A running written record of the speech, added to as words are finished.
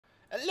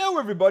Hello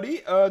everybody,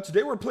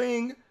 today we're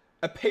playing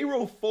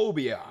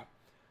Apeirophobia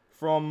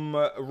from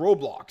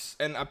Roblox,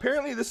 and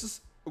apparently this is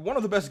one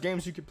of the best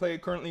games you can play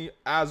currently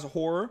as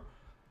horror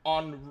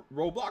on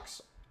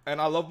Roblox,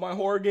 and I love my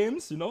horror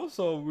games, you know,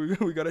 so we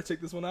gotta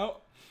check this one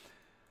out.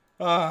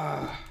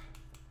 Camera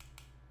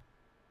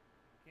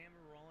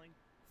rolling.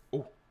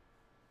 Oh,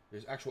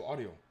 there's actual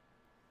audio.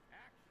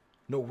 Action.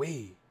 No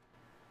way.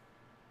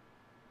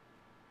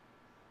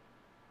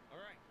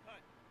 Alright, cut.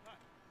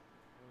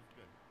 That was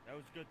good. That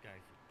was good,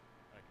 guys.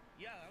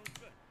 Yeah, that was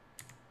good.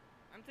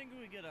 I'm thinking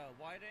we get a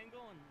wide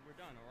angle and we're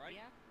done, alright?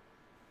 Yeah.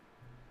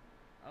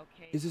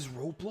 Okay. Is this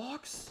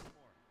Roblox?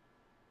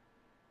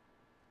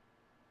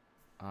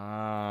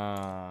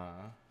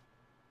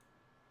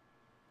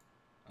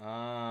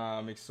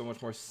 Makes so much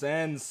more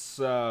sense.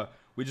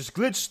 We just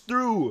glitched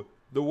through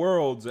the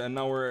worlds and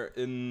now we're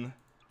in...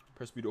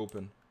 Press B to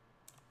open.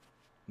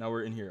 Now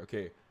we're in here,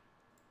 okay.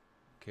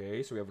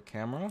 Okay, so we have a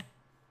camera.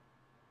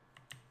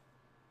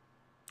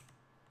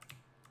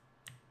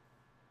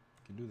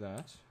 Can do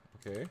that,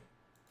 okay.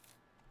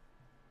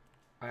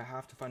 I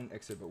have to find an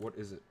exit, but what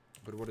is it?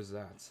 But what is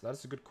that?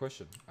 That's a good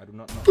question. I do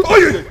not know.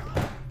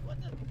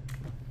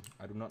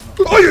 I do not know.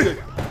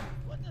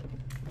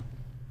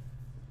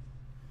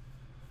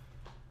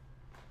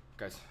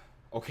 Guys,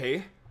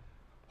 okay.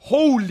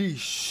 Holy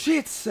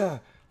shit, sir.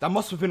 That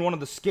must have been one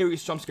of the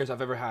scariest jump scares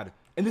I've ever had.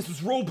 And this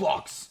was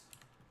Roblox.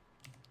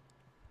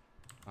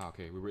 Ah,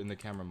 okay, we were in the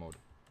camera mode.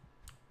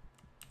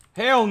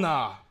 Hell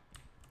nah.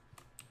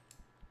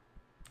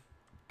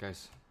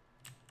 Guys.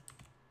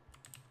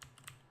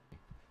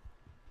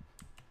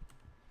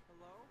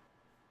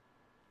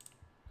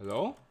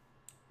 Hello?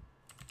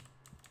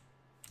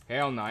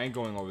 Hell nah, I ain't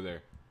going over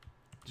there.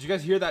 Did you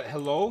guys hear that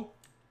hello?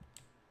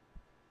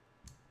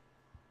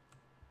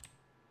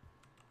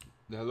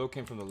 The hello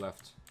came from the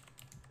left.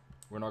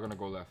 We're not gonna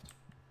go left.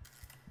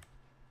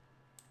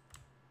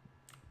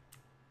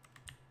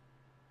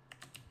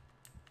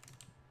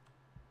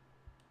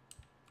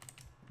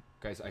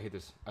 Guys, I hate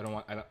this. I don't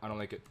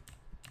like it.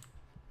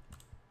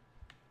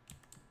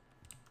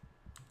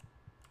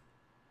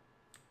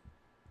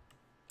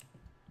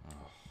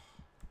 Oh.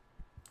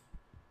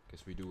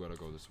 Guess we do gotta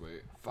go this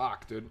way.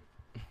 Fuck, dude.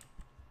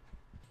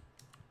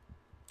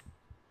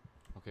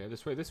 Okay,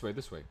 this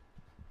way.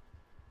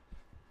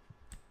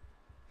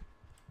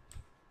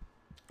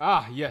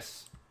 Ah,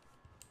 yes.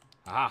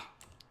 Ah.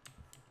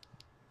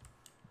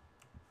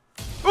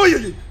 Oh,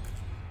 yeah.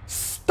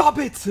 Stop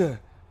it,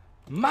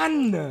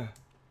 man.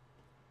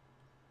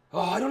 Oh,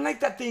 I don't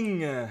like that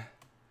thing.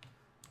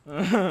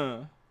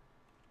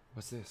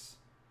 What's this?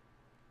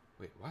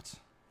 Wait, what?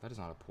 That is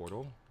not a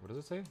portal. What does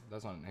it say?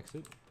 That's not an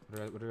exit.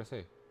 What did I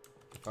say?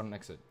 Found an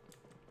exit.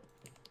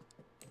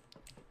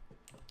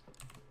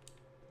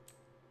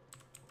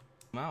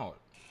 I'm out.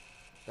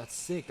 That's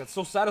sick. That's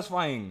so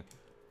satisfying.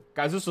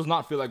 Guys, this does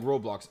not feel like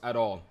Roblox at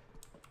all.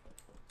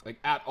 Like,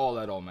 at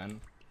all, man.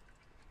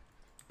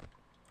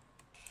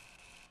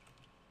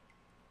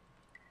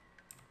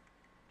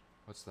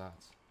 What's that?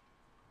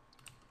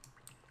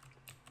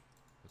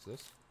 What's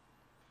this?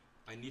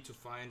 I need to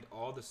find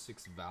all the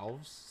 6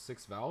 valves.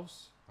 6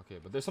 valves? Okay,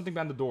 but there's something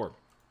behind the door.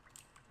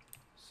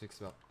 6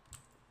 valves.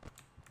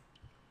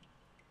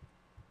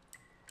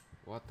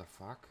 What the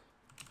fuck?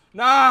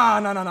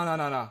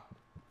 Nah.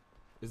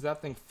 Is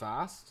that thing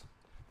fast?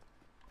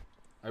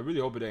 I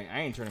really hope it ain't. I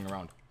ain't turning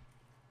around.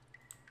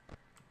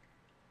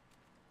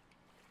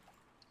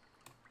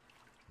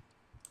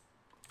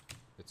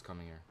 It's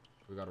coming here.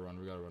 We gotta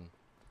run.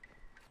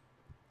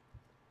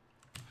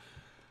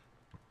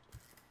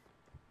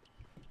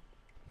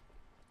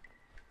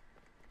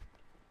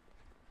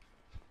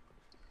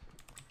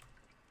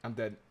 I'm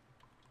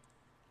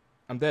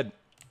dead.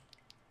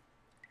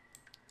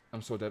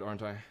 I'm so dead,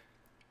 aren't I?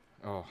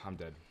 Oh, I'm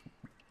dead.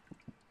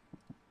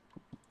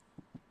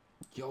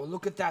 Yo,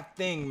 look at that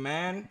thing,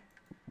 man.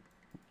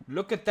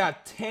 Look at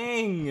that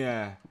thing.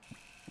 Okay,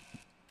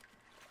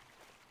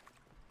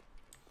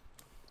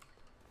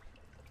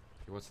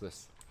 what's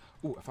this?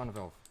 Ooh, I found a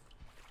valve.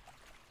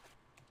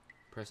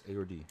 Press A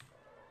or D.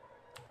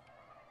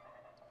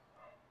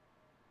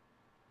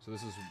 So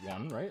this is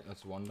 1, right?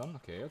 That's 1 done.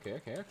 Okay,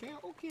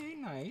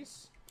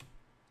 nice.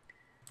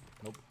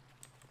 Nope.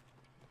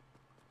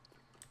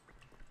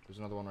 There's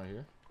another one right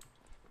here.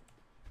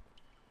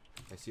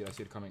 I see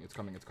it coming. It's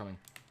coming.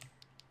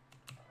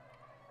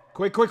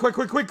 Quick! Run.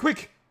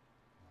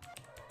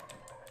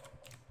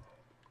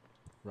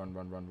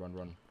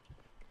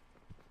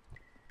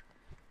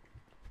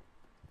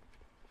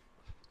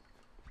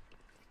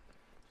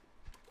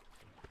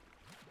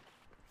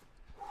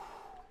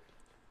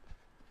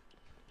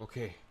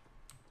 Okay.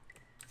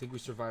 I think we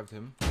survived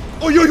him.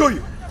 Oh, yo!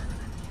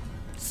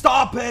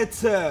 Stop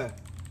it!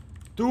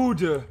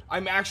 Dude,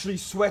 I'm actually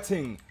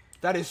sweating.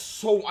 That is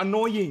so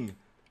annoying.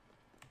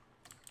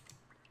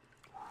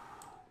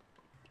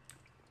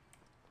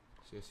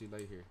 See, I see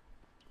light here.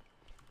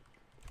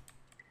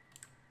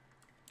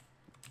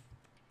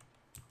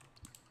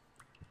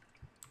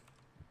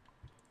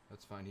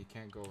 That's fine. He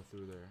can't go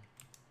through there.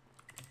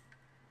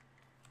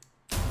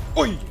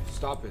 Oi!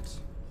 Stop it.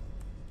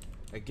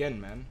 Again,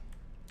 man.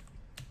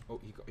 Oh,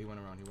 he went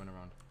around. He went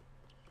around.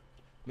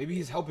 Maybe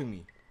he's helping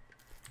me.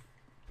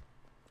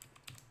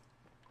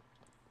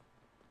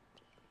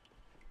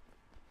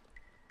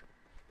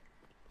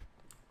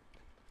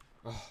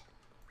 Oh,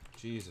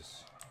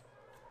 Jesus.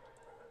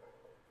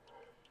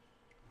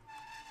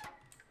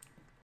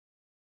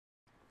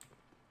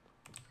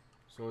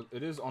 So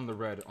it is on the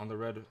red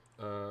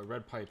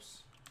red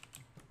pipes.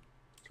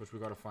 Which we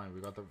gotta find.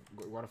 We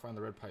gotta find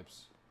the red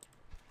pipes.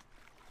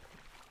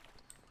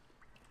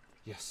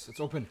 Yes, it's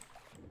open.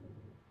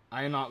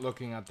 I am not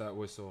looking at that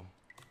whistle.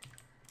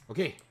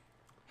 Okay.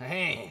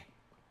 Hey.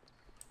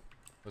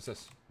 What's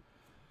this?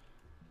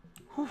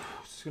 Whew,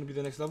 this is gonna be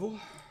the next level.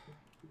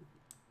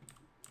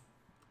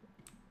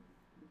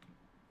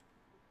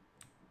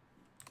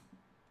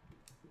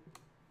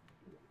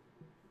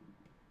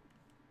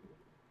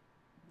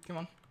 Come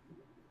on.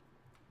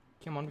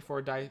 Come on before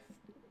I die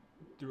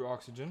through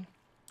oxygen.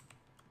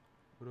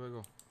 Where do I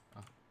go?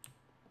 Ah.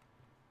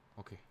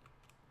 Okay.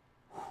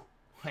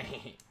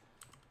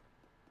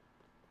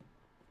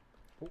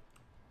 Oh.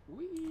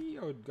 Wee.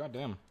 Oh,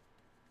 goddamn.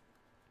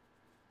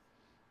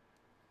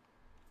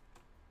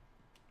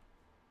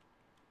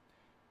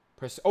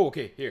 Press. Oh,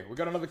 okay. Here. We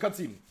got another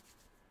cutscene.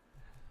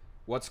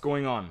 What's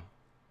going on?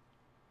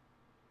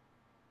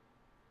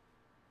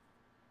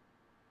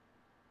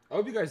 I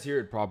hope you guys hear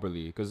it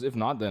properly, because if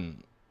not,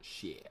 then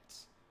shit.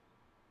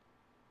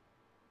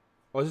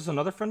 Oh, is this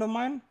another friend of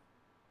mine?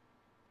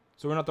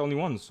 So we're not the only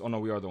ones. Oh no,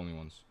 we are the only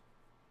ones.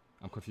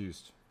 I'm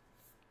confused.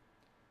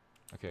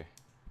 Okay.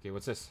 Okay,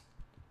 what's this?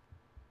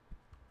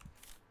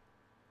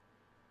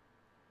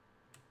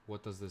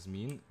 What does this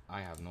mean?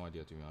 I have no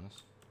idea, to be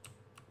honest.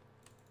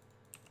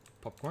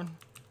 Popcorn?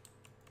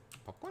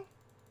 Popcorn?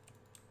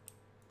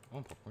 I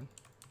want popcorn.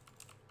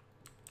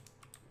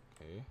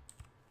 Okay.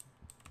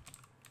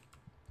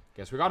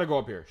 Guess we gotta go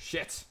up here.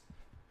 Shit!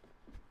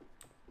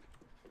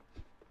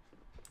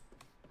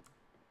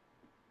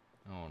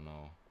 Oh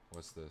no.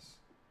 What's this?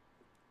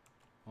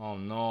 Oh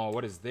no,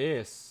 what is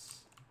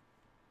this?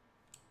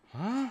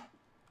 Huh?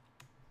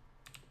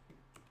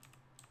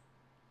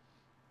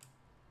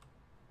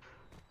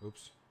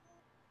 Oops.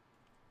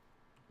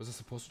 Was it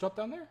supposed to drop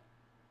down there?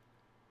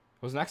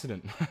 It was an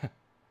accident.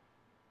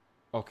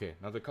 Okay,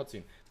 another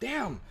cutscene.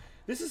 Damn!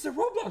 This is a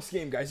Roblox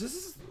game, guys. This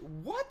is...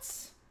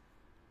 What?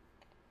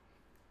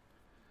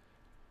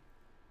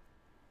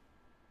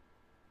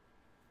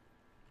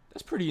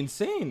 That's pretty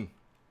insane.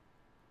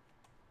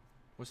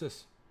 What's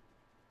this?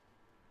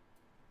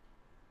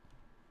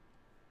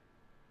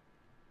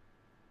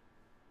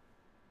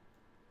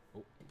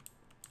 Oh.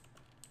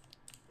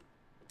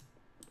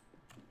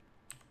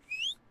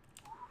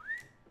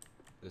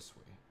 This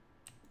way.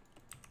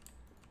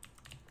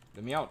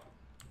 Let me out.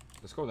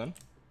 Let's go then.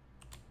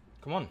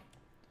 Come on.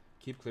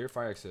 Keep clear,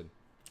 fire exit.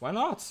 Why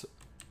not?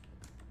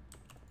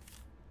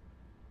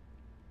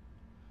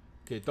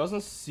 Okay, it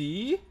doesn't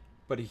see,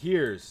 but it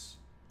hears.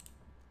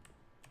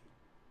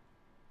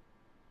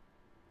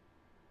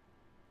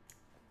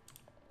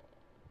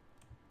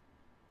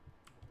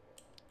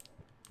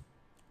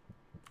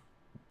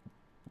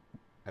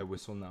 I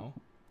whistle now.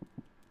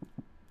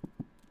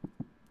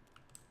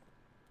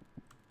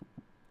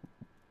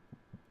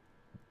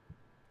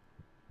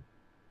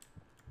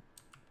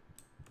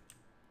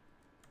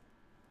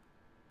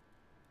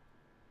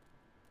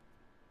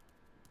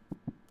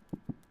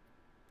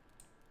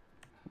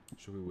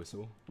 Should we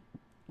whistle?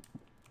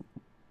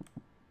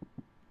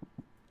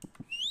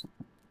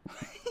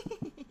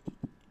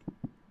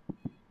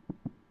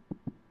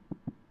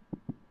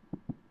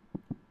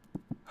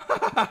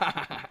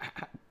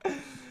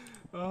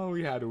 Oh,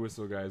 we had to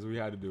whistle, guys. We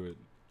had to do it.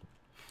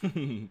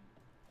 I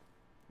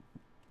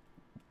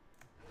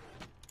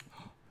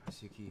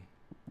see a key.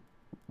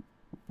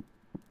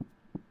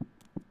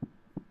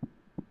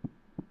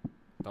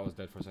 That was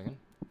dead for a second.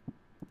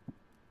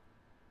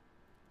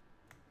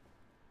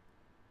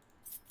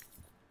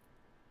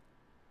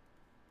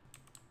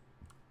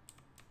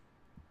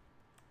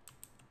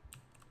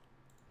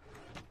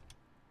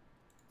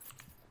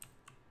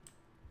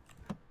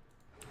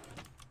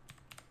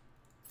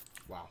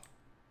 Wow.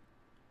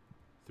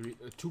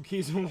 Two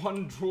keys in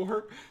one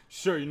drawer?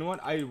 Sure, you know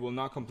what? I will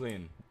not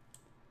complain.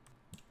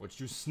 What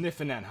you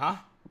sniffing at, huh?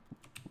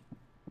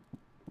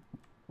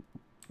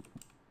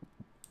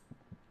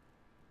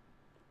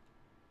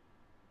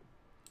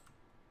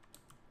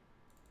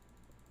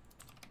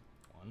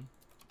 One,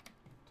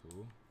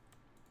 two,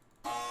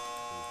 three.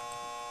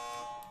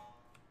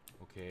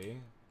 Okay.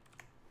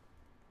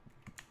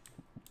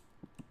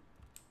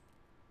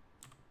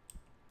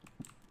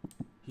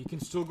 He can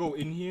still go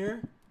in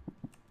here?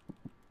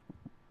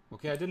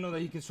 Okay, I didn't know that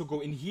he can still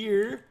go in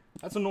here.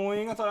 That's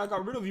annoying. I thought I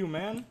got rid of you,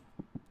 man.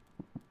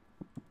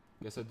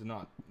 Guess I did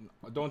not.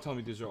 Don't tell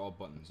me these are all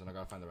buttons and I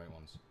gotta find the right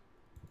ones.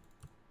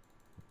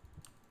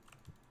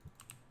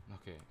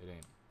 Okay, it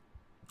ain't.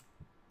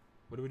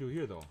 What do we do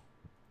here, though?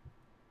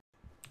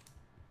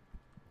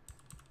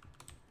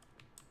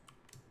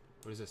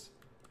 What is this?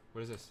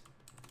 What is this?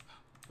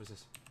 What is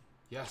this?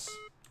 Yes!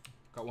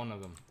 Got one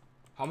of them.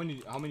 How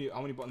many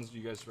buttons do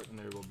you guys reckon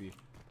there will be?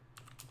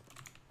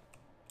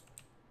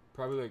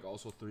 Probably like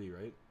also 3,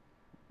 right?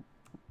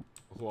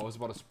 Oh, I was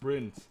about to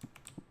sprint.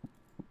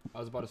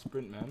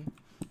 Man.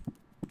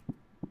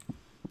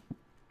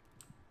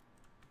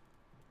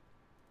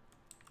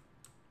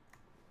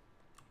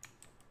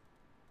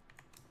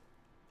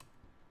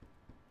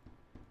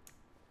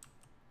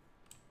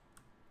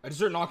 I just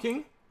heard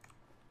knocking.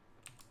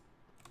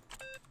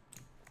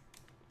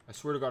 I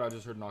swear to God, I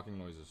just heard knocking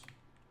noises.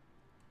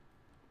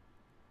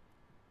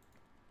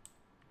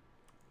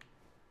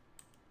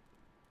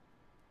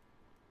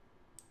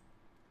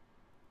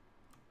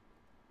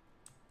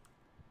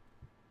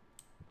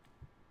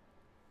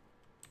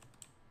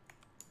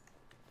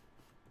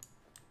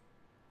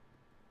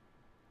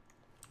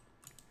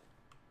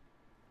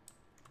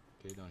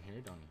 Okay, down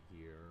here,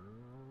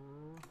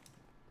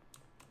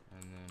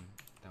 and then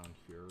down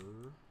here.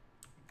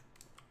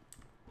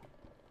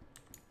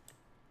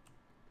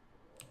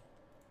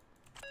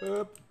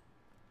 Up.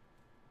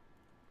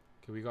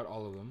 Okay, we got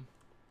all of them.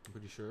 I'm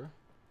pretty sure.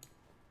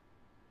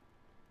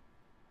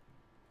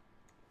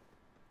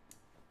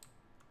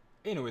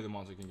 Ain't no way the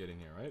monster can get in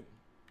here, right?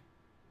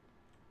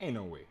 Ain't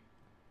no way.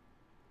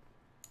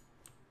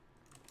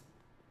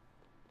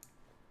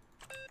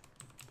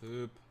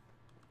 Poop.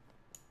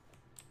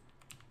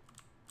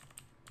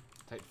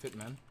 Tight fit,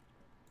 man.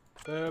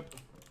 Poop.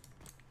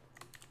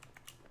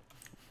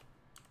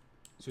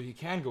 So he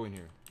can go in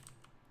here.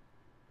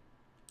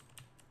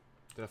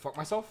 Did I fuck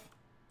myself?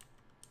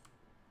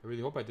 I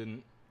really hope I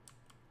didn't.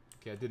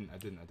 Okay, I didn't.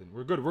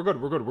 We're good.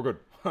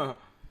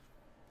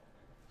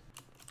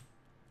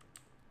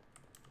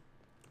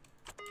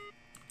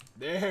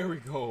 There we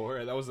go.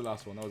 Alright, that was the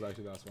last one. That was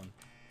actually the last one.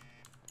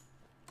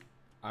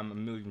 I'm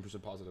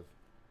 1,000,000% positive.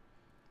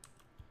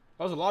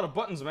 That was a lot of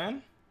buttons,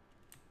 man.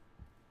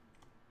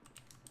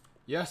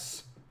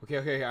 Yes.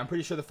 Okay. I'm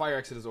pretty sure the fire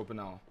exit is open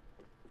now.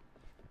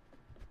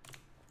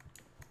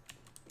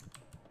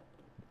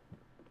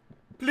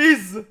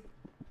 Please!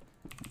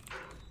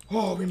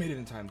 Oh, we made it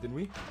in time, didn't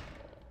we?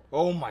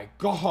 Oh my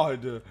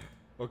God.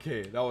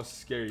 Okay, that was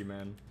scary,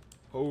 man.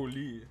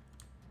 Holy.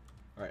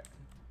 Alright.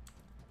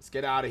 Let's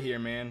get out of here,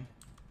 man.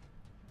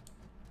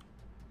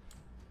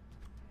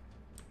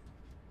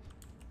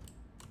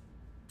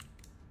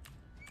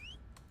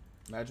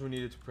 Imagine we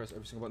needed to press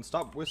every single button.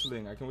 Stop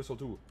whistling. I can whistle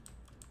too.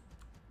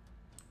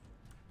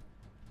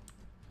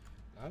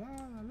 La la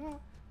la la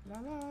la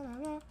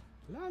la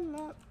la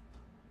la.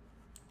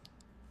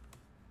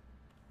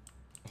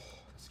 Oh,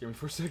 that scared me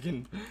for a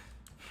second.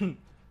 Get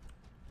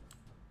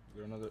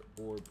another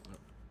orb.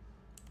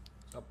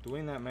 Stop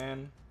doing that,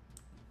 man.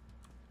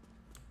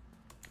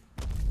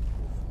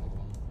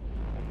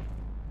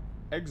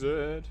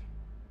 Exit.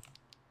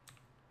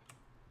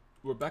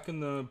 We're back in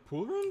the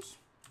pool rooms?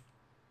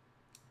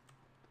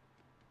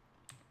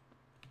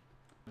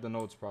 The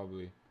notes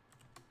probably.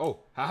 Oh,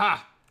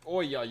 haha!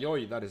 Oi,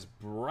 yoy, that is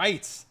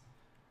bright.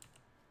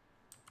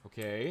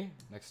 Okay,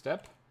 next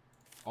step.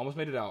 Almost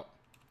made it out.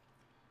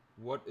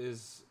 What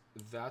is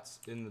that's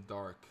in the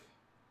dark?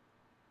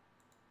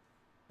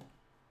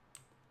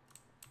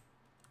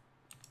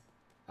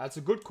 That's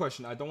a good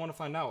question. I don't want to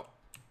find out.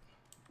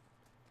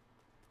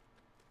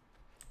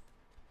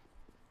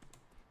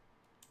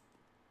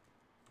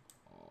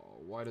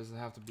 Oh, why does it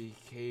have to be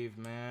a cave,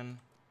 man?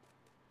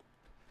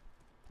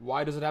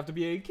 Why does it have to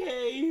be a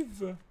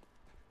cave?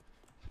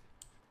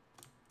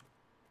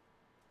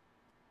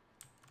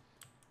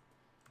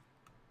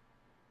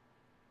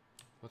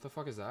 What the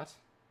fuck is that?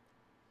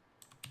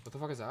 What the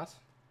fuck is that?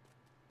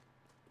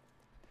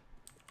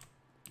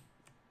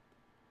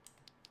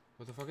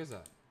 What the fuck is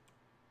that?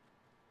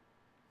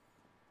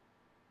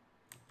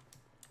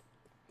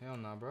 Hell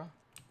nah, bro.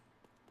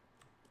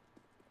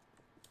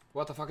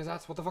 What the fuck is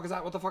that? What the fuck is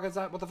that? What the fuck is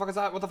that? What the fuck is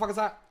that? What the fuck is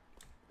that?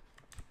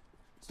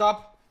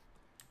 Stop!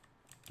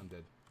 I'm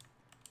dead.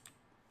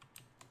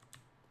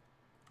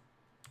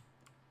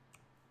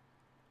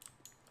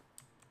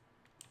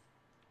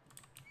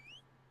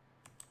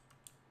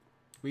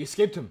 We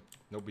escaped him.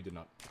 Nope, we did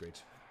not.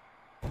 Great.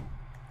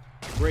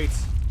 Great.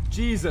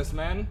 Jesus,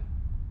 man.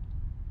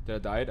 Did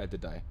I die? I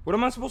did die. What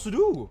am I supposed to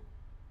do?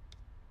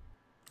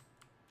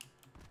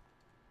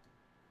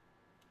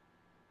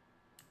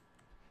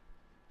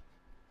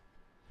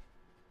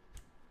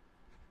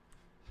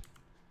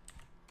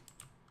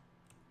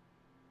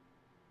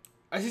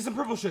 I see some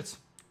purple shit.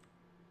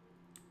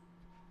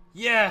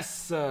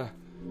 Yes.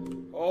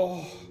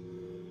 Oh,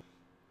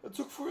 that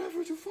took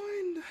forever to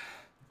find.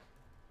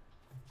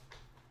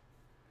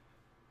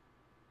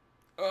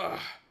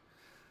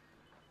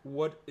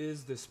 What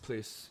is this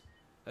place?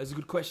 That's a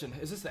good question.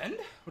 Is this the end?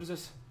 What is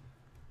this?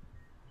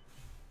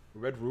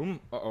 Red room?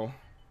 Uh-oh.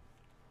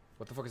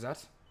 What the fuck is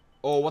that?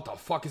 Oh, what the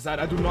fuck is that?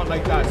 I do not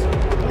like that.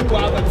 Ooh,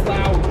 wow, that's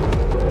loud.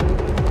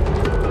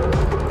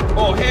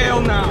 Oh,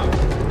 hell nah.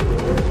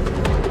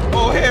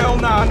 Oh, hell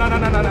nah. No. I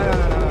don't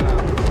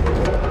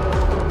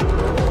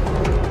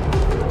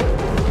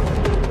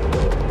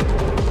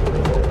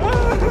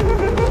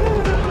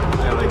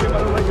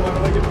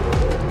like it.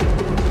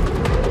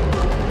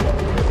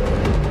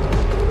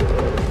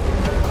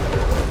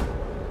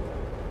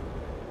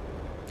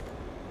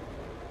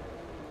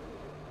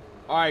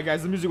 Alright,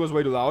 guys, the music was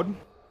way too loud.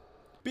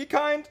 Be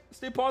kind,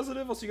 stay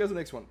positive. I'll see you guys in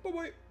the next one.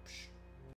 Bye-bye.